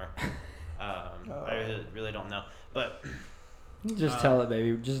church anymore. I really don't know, but Just tell it,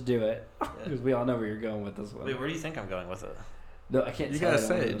 baby. Just do it. Because we all know where you're going with this one. Wait, where do you think I'm going with it? No, I can't. You tell gotta it.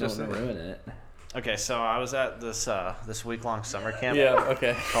 say I it, don't just wanna say it. ruin it. Okay, so I was at this week-long summer camp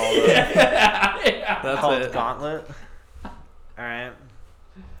Okay. called, That's called it. Gauntlet. All right.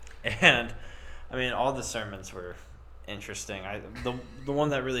 And, I mean, all the sermons were interesting. The one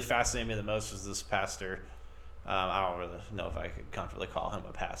that really fascinated me the most was this pastor. I don't really know if I could comfortably call him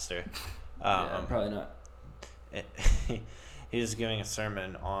a pastor. Probably not. He was giving a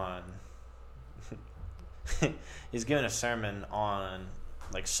sermon on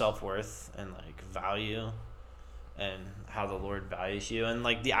like self-worth and like value and how the Lord values you. And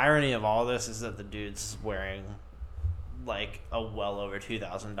like the irony of all this is that the dude's wearing like a well over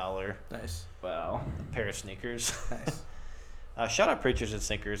 $2,000 Nice. Wow. pair of sneakers. Nice. Shout out Preachers and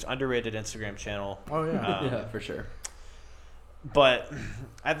Sneakers, underrated Instagram channel. Oh yeah. Yeah, for sure. But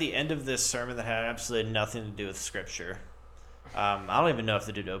at the end of this sermon that had absolutely nothing to do with scripture, I don't even know if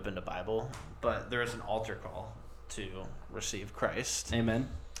the dude opened a Bible, but there was an altar call to receive Christ. Amen.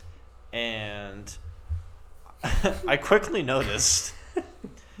 And I quickly noticed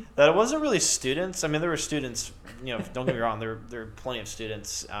that it wasn't really students. I mean, there were students, don't get me wrong, there were plenty of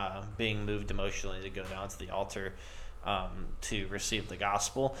students being moved emotionally to go down to the altar to receive the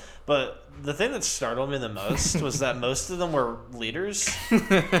gospel. But the thing that startled me the most was that most of them were leaders.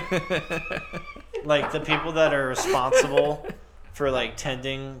 Like the people that are responsible for like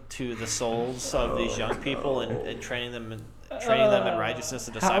tending to the souls of these young people and training them in righteousness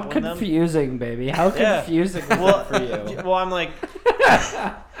and How discipling them. confusing, baby. How confusing is that for you? Well, I'm like,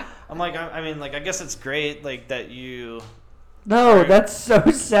 I mean, like, I guess it's great, like, that you. No, that's so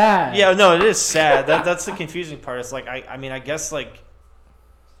sad. Yeah, no, it is sad. That's the confusing part. It's like, I mean, I guess, like,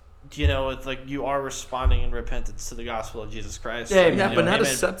 it's like you are responding in repentance to the gospel of Jesus Christ. Yeah, Like, Yeah, you but know, not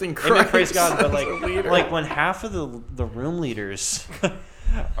amen. accepting Amen, Christ. praise God. But as a leader. like when half of the room leaders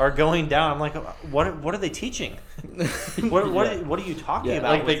are going down, I'm like, what are they teaching? What are you talking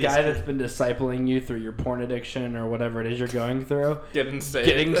about? Like the with these guy kids? that's been discipling you through your porn addiction or whatever it is you're going through. Getting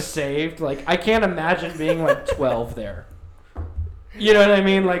Saved. Like, I can't imagine being like 12 there. You know what I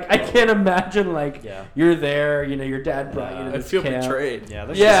mean? Like, I can't imagine, like, you're there, your dad brought you to I this feel camp. betrayed. Yeah,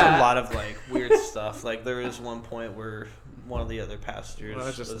 there's just a lot of like weird stuff. Like there was one point where one of the other pastors Well,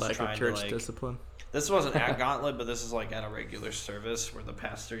 that's just was lack trying of church to like. discipline. This wasn't at Gauntlet, but this is like at a regular service where the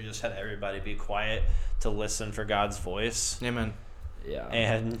pastor just had everybody be quiet to listen for God's voice. Amen. Yeah.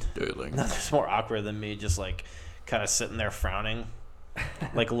 And Doodling. nothing's more awkward than me just like kind of sitting there frowning,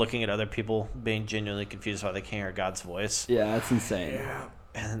 like looking at other people being genuinely confused why they can't hear God's voice. Yeah, that's insane. Yeah.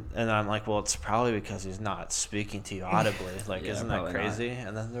 And I'm like, well, it's probably because he's not speaking to you audibly. Like, Yeah, isn't that probably crazy?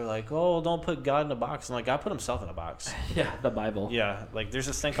 And then they're like, oh, don't put God in a box. I'm like, God put himself in a box. Yeah, the Bible. Yeah, like there's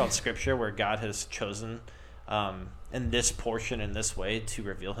this thing called Scripture where God has chosen in this portion in this way to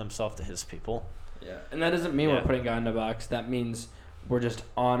reveal himself to his people. Yeah, and that doesn't mean Yeah. we're putting God in a box. That means we're just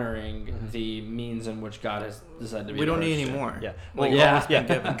honoring the means in which God has decided to be. We don't need approached. any more. Yeah. Like, Yeah. always been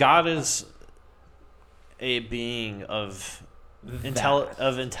given. God is a being of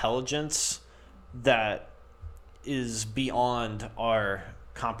intelligence that is beyond our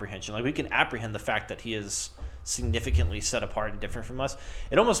comprehension. Like we can apprehend the fact that he is significantly set apart and different from us.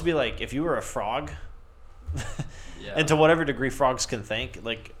 It'd almost be like if you were a frog, and to whatever degree frogs can think,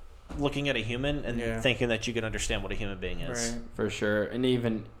 like looking at a human and thinking that you can understand what a human being is. Right. For sure, and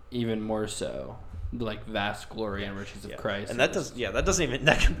even more so, like vast glory and riches of Christ. And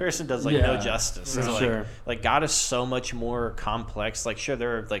that comparison does like no justice. For It's sure. Like God is so much more complex. Like sure,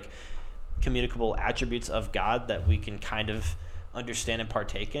 there are like communicable attributes of God that we can kind of understand and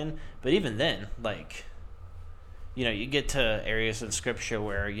partake in, but even then, like, you get to areas in Scripture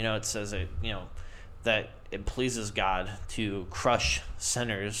where it says that it pleases God to crush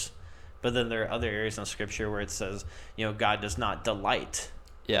sinners, but then there are other areas in Scripture where it says God does not delight.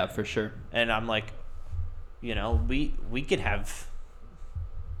 Yeah, for sure. And I'm like, we could have.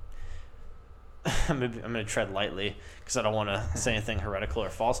 I'm going to tread lightly because I don't want to say anything heretical or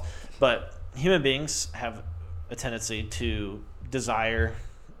false, but human beings have a tendency to desire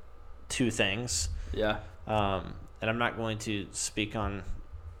two things. Yeah. And I'm not going to speak on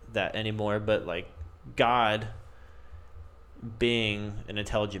that anymore, but like God being an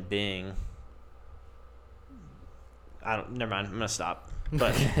intelligent being, never mind, I'm going to stop.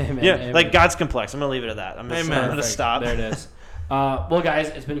 But Amen. like God's complex. I'm going to leave it at that. I'm going to stop. There it is. Well, guys,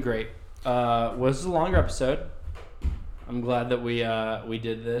 it's been great. This is a longer episode. I'm glad that we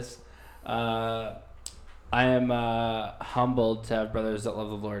did this. I am humbled to have brothers that love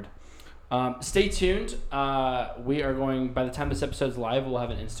the Lord. Stay tuned. We are going, by the time this episode's live, we'll have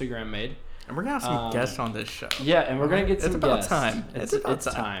an Instagram made. And we're gonna have some guests on this show. Yeah, and we're gonna get some It's about guests. time. It's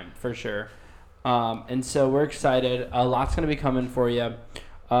time for sure. And so we're excited. A lot's gonna be coming for you.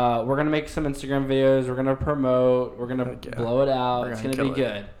 We're gonna make some Instagram videos. We're gonna promote. We're gonna blow it out. It's gonna be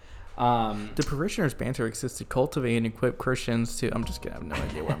good. The parishioners banter exists to cultivate and equip Christians to. I'm just kidding. I have no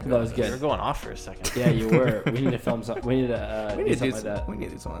idea where I'm going. That was good. You were going off for a second. Yeah, you were. We need to film something. We need to do something like that. We need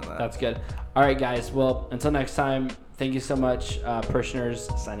to do something like that. That's good. All right, guys. Well, until next time. Thank you so much, parishioners.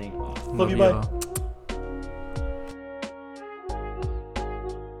 Signing off. Love you. Bye. All.